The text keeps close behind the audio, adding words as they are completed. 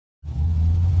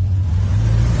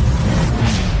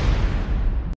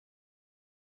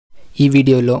ఈ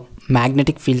వీడియోలో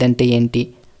magnetic field అంటే ఏంటి,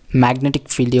 మ్యాగ్నెటిక్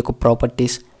ఫీల్డ్ యొక్క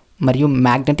ప్రాపర్టీస్ మరియు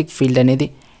మ్యాగ్నెటిక్ ఫీల్డ్ అనేది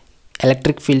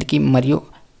ఎలక్ట్రిక్ ఫీల్డ్కి మరియు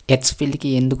ఎర్త్ ఫీల్డ్కి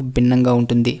ఎందుకు భిన్నంగా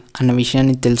ఉంటుంది అన్న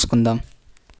విషయాన్ని తెలుసుకుందాం.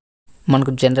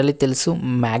 మనకు జనరల్లీ తెలుసు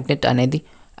మ్యాగ్నెట్ అనేది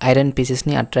ఐరన్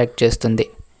పీసెస్ని అట్రాక్ట్ చేస్తుంది.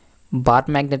 బార్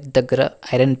మ్యాగ్నెట్ దగ్గర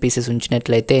ఐరన్ పీసెస్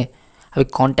ఉంచినట్లయితే అవి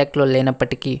కాంటాక్ట్లో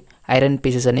లేనప్పటికీ ఐరన్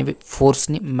పీసెస్ అనేవి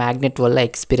ఫోర్స్ని మ్యాగ్నెట్ వల్ల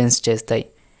ఎక్స్పీరియన్స్ చేస్తాయి.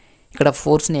 ఇక్కడ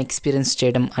ఫోర్స్ని ఎక్స్పీరియన్స్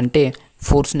చేయడం అంటే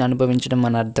ఫోర్స్ని అనుభవించడం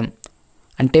అని అర్థం.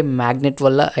 అంటే మ్యాగ్నెట్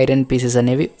వల్ల ఐరన్ పీసెస్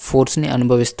అనేవి ఫోర్స్ని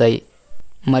అనుభవిస్తాయి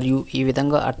మరియు ఈ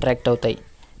విధంగా అట్రాక్ట్ అవుతాయి.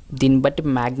 దీన్ని బట్టి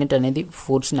మ్యాగ్నెట్ అనేది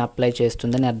ఫోర్స్ని అప్లై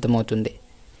చేస్తుందని అర్థమవుతుంది.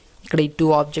 ఇక్కడ ఈ టూ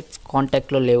ఆబ్జెక్ట్స్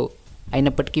కాంటాక్ట్లో లేవు,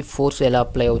 అయినప్పటికీ ఫోర్స్ ఎలా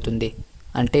అప్లై అవుతుంది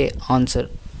అంటే ఆన్సర్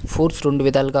ఫోర్స్ రెండు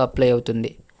విధాలుగా అప్లై అవుతుంది.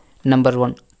 నెంబర్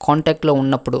 1 కాంటాక్ట్లో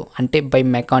ఉన్నప్పుడు అంటే బై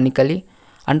మెకానికలీ,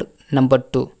 అండ్ నెంబర్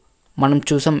 2 మనం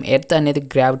చూసాం ఎర్త్ అనేది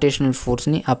గ్రావిటేషనల్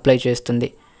ఫోర్స్ని అప్లై చేస్తుంది.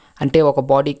 అంటే ఒక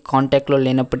బాడీ కాంటాక్ట్లో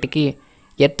లేనప్పటికీ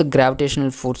ఎర్త్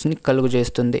గ్రావిటేషనల్ ఫోర్స్ని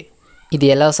కలుగజేస్తుంది. ఇది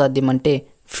ఎలా సాధ్యమంటే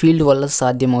ఫీల్డ్ వల్ల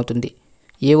సాధ్యమవుతుంది.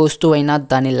 ఏ వస్తువు అయినా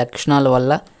దాని లక్షణాల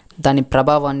వల్ల దాని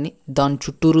ప్రభావాన్ని దాని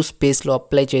చుట్టూరు స్పేస్లో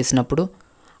అప్లై చేసినప్పుడు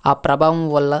ఆ ప్రభావం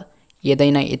వల్ల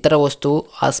ఏదైనా ఇతర వస్తువు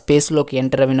ఆ స్పేస్లోకి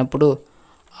ఎంటర్ అయినప్పుడు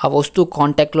ఆ వస్తువు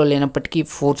కాంటాక్ట్లో లేనప్పటికీ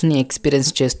ఫోర్స్ని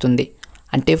ఎక్స్పీరియన్స్ చేస్తుంది,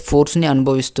 అంటే ఫోర్స్ని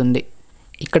అనుభవిస్తుంది.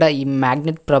 ఇక్కడ ఈ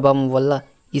మ్యాగ్నెట్ ప్రభావం వల్ల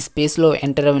ఈ స్పేస్లో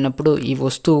ఎంటర్ అయినప్పుడు ఈ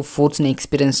వస్తువు ఫోర్స్ని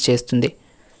ఎక్స్పీరియన్స్ చేస్తుంది.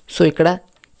 సో ఇక్కడ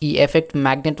ఈ ఎఫెక్ట్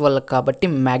మ్యాగ్నెట్ వల్ల కాబట్టి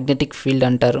మ్యాగ్నెటిక్ ఫీల్డ్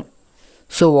అంటారు.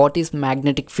 So what is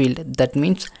magnetic field? That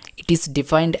means it is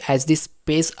defined as the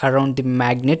space around the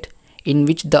magnet in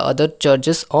which the other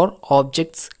charges are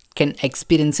objects can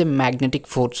experience a magnetic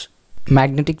force.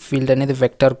 Magnetic field అనేది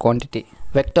vector quantity.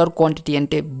 Vector quantity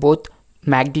అంటే both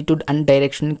magnitude and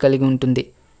డైరెక్షన్ని కలిగి ఉంటుంది.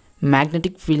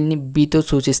 Magnetic ఫీల్డ్ని బీతో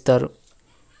సూచిస్తారు.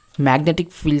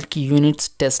 Magnetic ఫీల్డ్కి units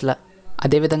Tesla.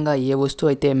 అదేవిధంగా ఏ వస్తువు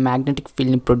అయితే మ్యాగ్నెటిక్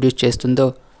ఫీల్డ్ని ప్రొడ్యూస్ చేస్తుందో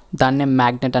దాన్నే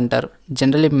మ్యాగ్నెట్ అంటారు.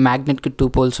 జనరల్లీ మ్యాగ్నెట్కి 2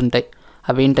 పోల్స్ ఉంటాయి,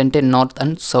 అవి ఏంటంటే north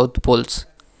and south poles.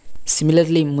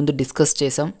 Similarly ముందు డిస్కస్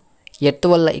చేసాం ఎర్త్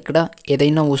వల్ల ఇక్కడ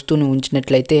ఏదైనా వస్తువుని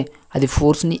ఉంచినట్లయితే అది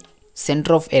ఫోర్స్ని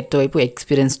సెంటర్ ఆఫ్ ఎర్త్ వైపు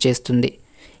ఎక్స్పీరియన్స్ చేస్తుంది.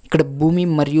 ఇక్కడ భూమి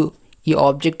మరియు ఈ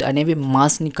ఆబ్జెక్ట్ అనేవి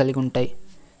మాస్ని కలిగి ఉంటాయి.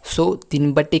 సో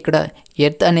దీన్ని బట్టి ఇక్కడ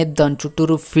ఎర్త్ అనేది దాని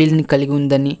చుట్టూరు ఫీల్డ్ని కలిగి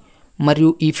ఉందని మరియు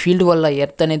ఈ ఫీల్డ్ వల్ల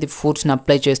ఎర్త్ అనేది ఫోర్స్ని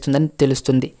అప్లై చేస్తుందని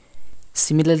తెలుస్తుంది.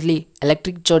 సిమిలర్లీ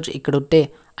ఎలక్ట్రిక్ చార్జ్ ఇక్కడ ఉంటే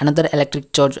అనదర్ ఎలక్ట్రిక్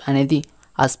చార్జ్ అనేది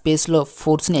ఆ స్పేస్లో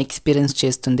ఫోర్స్ని ఎక్స్పీరియన్స్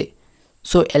చేస్తుంది.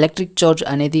 సో ఎలక్ట్రిక్ చార్జ్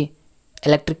అనేది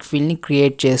ఎలక్ట్రిక్ ఫీల్డ్ని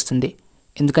క్రియేట్ చేస్తుంది.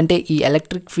 ఎందుకంటే ఈ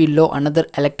ఎలక్ట్రిక్ ఫీల్డ్లో అనదర్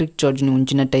ఎలక్ట్రిక్ చార్జ్ని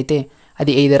ఉంచినట్టయితే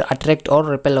అది ఎయిదర్ అట్రాక్ట్ ఆర్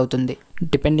రిపెల్ అవుతుంది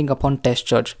depending upon test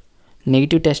charge.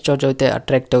 Negative test charge అయితే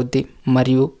అట్రాక్ట్ అవుద్ది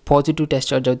మరియు పాజిటివ్ టెస్ట్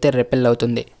చార్జ్ అయితే రిపెల్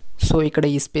అవుతుంది. సో ఇక్కడ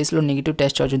ఈ స్పేస్లో నెగిటివ్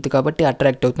టెస్ట్ చార్జ్ ఉంది కాబట్టి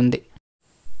అట్రాక్ట్ అవుతుంది.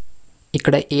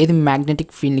 ఇక్కడ ఏది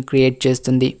మ్యాగ్నెటిక్ ఫీల్డ్ని క్రియేట్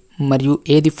చేస్తుంది మరియు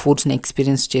ఏది ఫోర్స్ని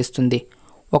ఎక్స్పీరియన్స్ చేస్తుంది?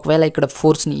 ఒకవేళ ఇక్కడ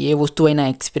ఫోర్స్ని ఏ వస్తువైనా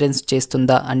ఎక్స్పీరియన్స్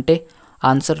చేస్తుందా అంటే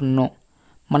ఆన్సర్ నో.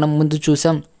 మనం ముందు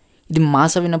చూసాం ఇది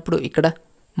మాస్ అయినప్పుడు ఇక్కడ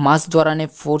మాస్ ద్వారానే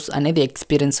ఫోర్స్ అనేది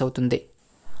ఎక్స్పీరియన్స్ అవుతుంది.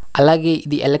 అలాగే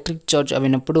ఇది ఎలక్ట్రిక్ చార్జ్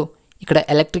అయినప్పుడు ఇక్కడ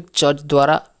ఎలక్ట్రిక్ చార్జ్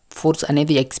ద్వారా ఫోర్స్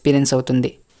అనేది ఎక్స్పీరియన్స్ అవుతుంది.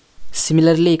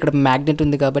 సిమిలర్లీ ఇక్కడ మ్యాగ్నెట్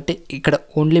ఉంది కాబట్టి ఇక్కడ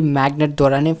ఓన్లీ మ్యాగ్నెట్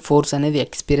ద్వారానే ఫోర్స్ అనేది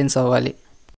ఎక్స్పీరియన్స్ అవ్వాలి.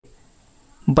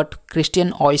 బట్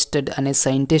క్రిస్టియన్ ఆయిస్టెడ్ అనే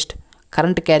సైంటిస్ట్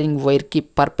కరెంట్ క్యారింగ్ వైర్కి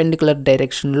పర్పెండిక్యులర్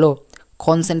డైరెక్షన్లో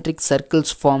కాన్సెంట్రిక్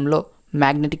సర్కిల్స్ ఫామ్లో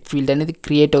మ్యాగ్నెటిక్ ఫీల్డ్ అనేది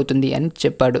క్రియేట్ అవుతుంది అని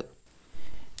చెప్పాడు.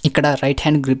 ఇక్కడ రైట్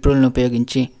హ్యాండ్ గ్రిప్ రూల్ని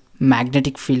ఉపయోగించి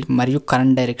మ్యాగ్నెటిక్ ఫీల్డ్ మరియు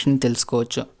కరెంట్ డైరెక్షన్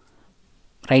తెలుసుకోవచ్చు.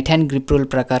 రైట్ హ్యాండ్ గ్రిప్ రూల్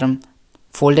ప్రకారం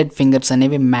ఫోల్డెడ్ ఫింగర్స్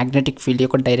అనేవి మ్యాగ్నెటిక్ ఫీల్డ్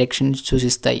యొక్క డైరెక్షన్ని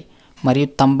సూచిస్తాయి మరియు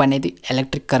థంబ్ అనేది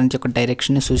ఎలక్ట్రిక్ కరెంట్ యొక్క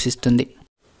డైరెక్షన్ని సూచిస్తుంది.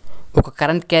 ఒక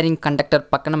కరెంట్ క్యారింగ్ కండక్టర్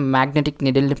పక్కన మ్యాగ్నెటిక్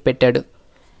నీడిల్ని పెట్టాడు.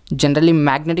 జనరల్లీ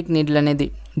మ్యాగ్నెటిక్ నీడిల్ అనేది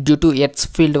డ్యూ టు ఎర్త్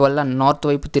ఫీల్డ్ వల్ల నార్త్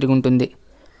వైపు తిరిగి ఉంటుంది.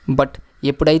 బట్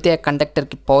ఎప్పుడైతే ఆ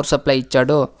కండక్టర్కి పవర్ సప్లై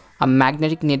ఇచ్చాడో ఆ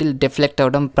మ్యాగ్నెటిక్ నీడిల్ డిఫ్లెక్ట్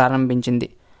అవ్వడం ప్రారంభించింది,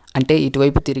 అంటే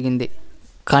ఇటువైపు తిరిగింది.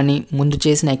 కానీ ముందు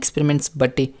చేసిన ఎక్స్పెరిమెంట్స్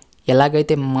బట్టి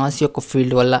ఎలాగైతే మాస్ యొక్క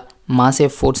ఫీల్డ్ వల్ల మాసే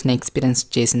ఫోర్స్ని ఎక్స్పీరియన్స్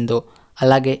చేసిందో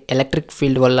అలాగే ఎలక్ట్రిక్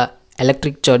ఫీల్డ్ వల్ల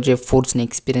ఎలక్ట్రిక్ చార్జే ఫోర్స్ని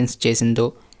ఎక్స్పీరియన్స్ చేసిందో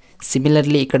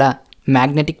సిమిలర్లీ ఇక్కడ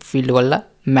మ్యాగ్నెటిక్ ఫీల్డ్ వల్ల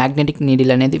మ్యాగ్నెటిక్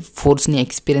నీడిల్ అనేది ఫోర్స్ని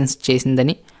ఎక్స్పీరియన్స్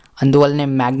చేసిందని, అందువల్లనే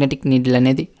మ్యాగ్నెటిక్ నీడిల్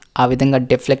అనేది ఆ విధంగా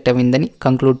డిఫ్లెక్ట్ అయిందని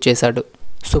కంక్లూడ్ చేశాడు.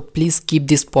 So please keep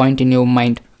this point in your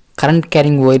mind. Current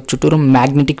carrying wire చుట్టూరు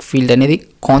మ్యాగ్నెటిక్ ఫీల్డ్ అనేది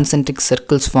కాన్సెంట్రిక్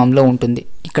సర్కిల్స్ ఫామ్లో ఉంటుంది.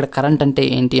 ఇక్కడ కరెంట్ అంటే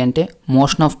ఏంటి అంటే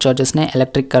మోషన్ ఆఫ్ చార్జెస్నే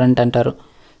ఎలక్ట్రిక్ కరెంట్ అంటారు.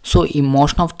 సో ఈ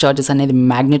మోషన్ ఆఫ్ చార్జెస్ అనేది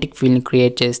మ్యాగ్నెటిక్ ఫీల్డ్ని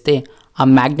క్రియేట్ చేస్తే ఆ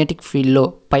మ్యాగ్నెటిక్ ఫీల్డ్లో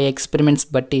పై ఎక్స్పెరిమెంట్స్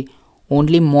బట్టి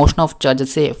ఓన్లీ మోషన్ ఆఫ్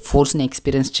చార్జెసే ఫోర్స్ని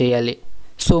ఎక్స్పీరియన్స్ చేయాలి.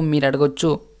 సో మీరు అడగొచ్చు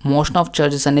మోషన్ ఆఫ్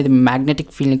చార్జెస్ అనేది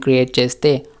మ్యాగ్నెటిక్ ఫీల్డ్ని క్రియేట్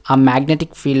చేస్తే ఆ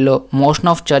మ్యాగ్నెటిక్ ఫీల్డ్లో మోషన్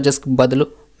ఆఫ్ చార్జెస్కి బదులు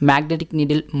మ్యాగ్నెటిక్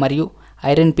నీడిల్ మరియు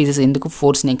ఐరన్ పీసెస్ ఎందుకు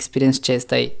ఫోర్స్ని ఎక్స్పీరియన్స్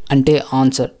చేస్తాయి అంటే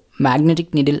answer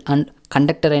magnetic needle and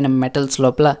conductor అయిన మెటల్స్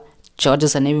లోపల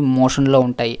చార్జెస్ అనేవి మోషన్లో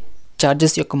ఉంటాయి.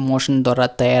 చార్జెస్ యొక్క మోషన్ ద్వారా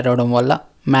తయారవడం వల్ల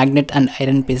మ్యాగ్నెట్ అండ్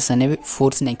ఐరన్ పీసెస్ అనేవి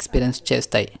ఫోర్స్ని ఎక్స్పీరియన్స్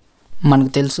చేస్తాయి.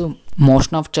 మనకు తెలుసు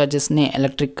మోషన్ ఆఫ్ చార్జెస్ని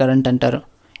ఎలక్ట్రిక్ కరెంట్ అంటారు.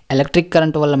 ఎలక్ట్రిక్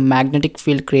కరెంట్ వల్ల మ్యాగ్నెటిక్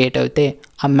ఫీల్డ్ క్రియేట్ అయితే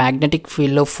ఆ మ్యాగ్నెటిక్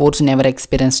ఫీల్డ్లో ఫోర్స్ని ఎవరు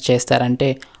ఎక్స్పీరియన్స్ చేస్తారంటే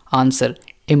answer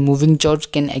A moving charge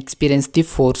can experience the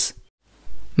force.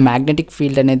 Magnetic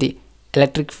field అనేది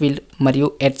ఎలక్ట్రిక్ ఫీల్డ్ మరియు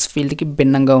ఎర్త్ ఫీల్డ్కి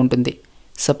భిన్నంగా ఉంటుంది.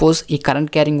 సపోజ్ ఈ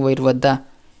కరెంట్ క్యారింగ్ వైర్ వద్ద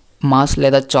మాస్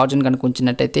లేదా చార్జ్ని కనుక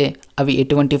ఉంచినట్టయితే అవి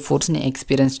ఎటువంటి ఫోర్స్ని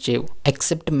ఎక్స్పీరియన్స్ చేయవు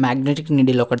ఎక్సెప్ట్ మ్యాగ్నెటిక్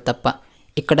నీడిల్ ఒకటి తప్ప.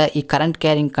 ఇక్కడ ఈ కరెంట్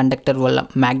క్యారింగ్ కండక్టర్ వల్ల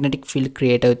మ్యాగ్నెటిక్ ఫీల్డ్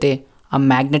క్రియేట్ అయితే ఆ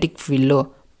మ్యాగ్నెటిక్ ఫీల్డ్లో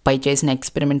పై చేసిన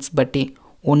ఎక్స్పెరిమెంట్స్ బట్టి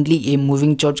only A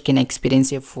moving charge can experience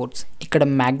A force. ఇక్కడ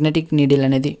మ్యాగ్నెటిక్ నీడిల్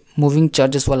అనేది మూవింగ్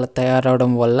చార్జెస్ వల్ల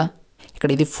తయారవడం వల్ల ఇక్కడ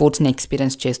ఇది ఫోర్స్ని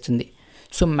ఎక్స్పీరియన్స్ చేస్తుంది.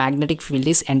 So magnetic field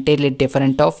is entirely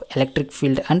different of electric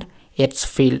field and earth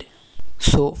field.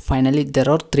 So finally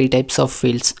there are 3 types of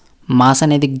fields. Mass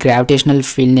అనేది gravitational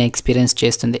ఫీల్డ్ని experience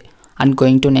చేస్తుంది. And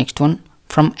going to next one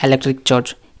from electric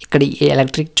charge. ఇక్కడ ఈ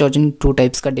electric చార్జ్ని 2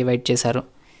 typesగా divide చేశారు.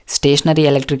 Stationery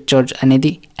electric charge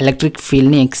అనేది electric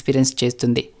ఫీల్డ్ని experience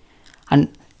చేస్తుంది and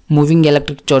moving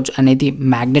electric charge అనేది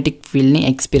మ్యాగ్నెటిక్ ఫీల్డ్ని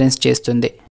ఎక్స్పీరియన్స్ చేస్తుంది.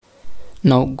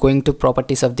 Now going to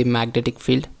properties of the magnetic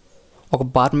field. ఒక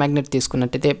బార్ మ్యాగ్నెట్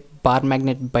తీసుకున్నట్టయితే బార్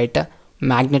మ్యాగ్నెట్ బయట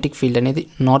మ్యాగ్నెటిక్ ఫీల్డ్ అనేది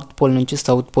నార్త్ పోల్ నుంచి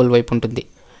సౌత్ పోల్ వైపు ఉంటుంది.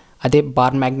 అదే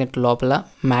బార్ మ్యాగ్నెట్ లోపల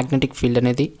మ్యాగ్నెటిక్ ఫీల్డ్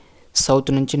అనేది సౌత్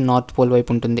నుంచి నార్త్ పోల్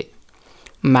వైపు ఉంటుంది.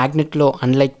 మ్యాగ్నెట్లో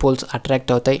అన్లైక్ పోల్స్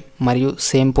అట్రాక్ట్ అవుతాయి మరియు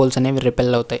సేమ్ పోల్స్ అనేవి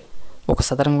రిపెల్ అవుతాయి. ఒక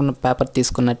సదరంగా ఉన్న పేపర్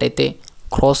తీసుకున్నట్టయితే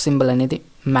క్రాస్ సింబల్ అనేది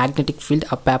మ్యాగ్నెటిక్ ఫీల్డ్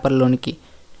ఆ పేపర్లోనికి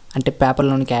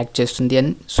యాక్ట్ చేస్తుంది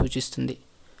అని సూచిస్తుంది.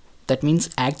 That means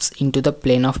acts in to the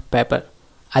plane of paper.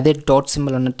 అదే డాట్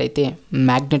సింబల్ ఉన్నట్టయితే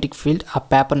మ్యాగ్నెటిక్ ఫీల్డ్ ఆ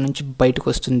పేపర్ నుంచి బయటకు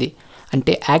వస్తుంది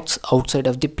అంటే acts out side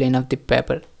of the plane of the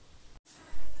paper.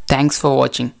 Thanks for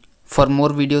watching. For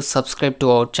more videos subscribe to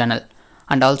our channel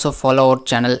and also follow our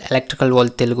channel Electrical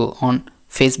World Telugu on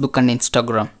Facebook and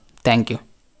Instagram. Thank you.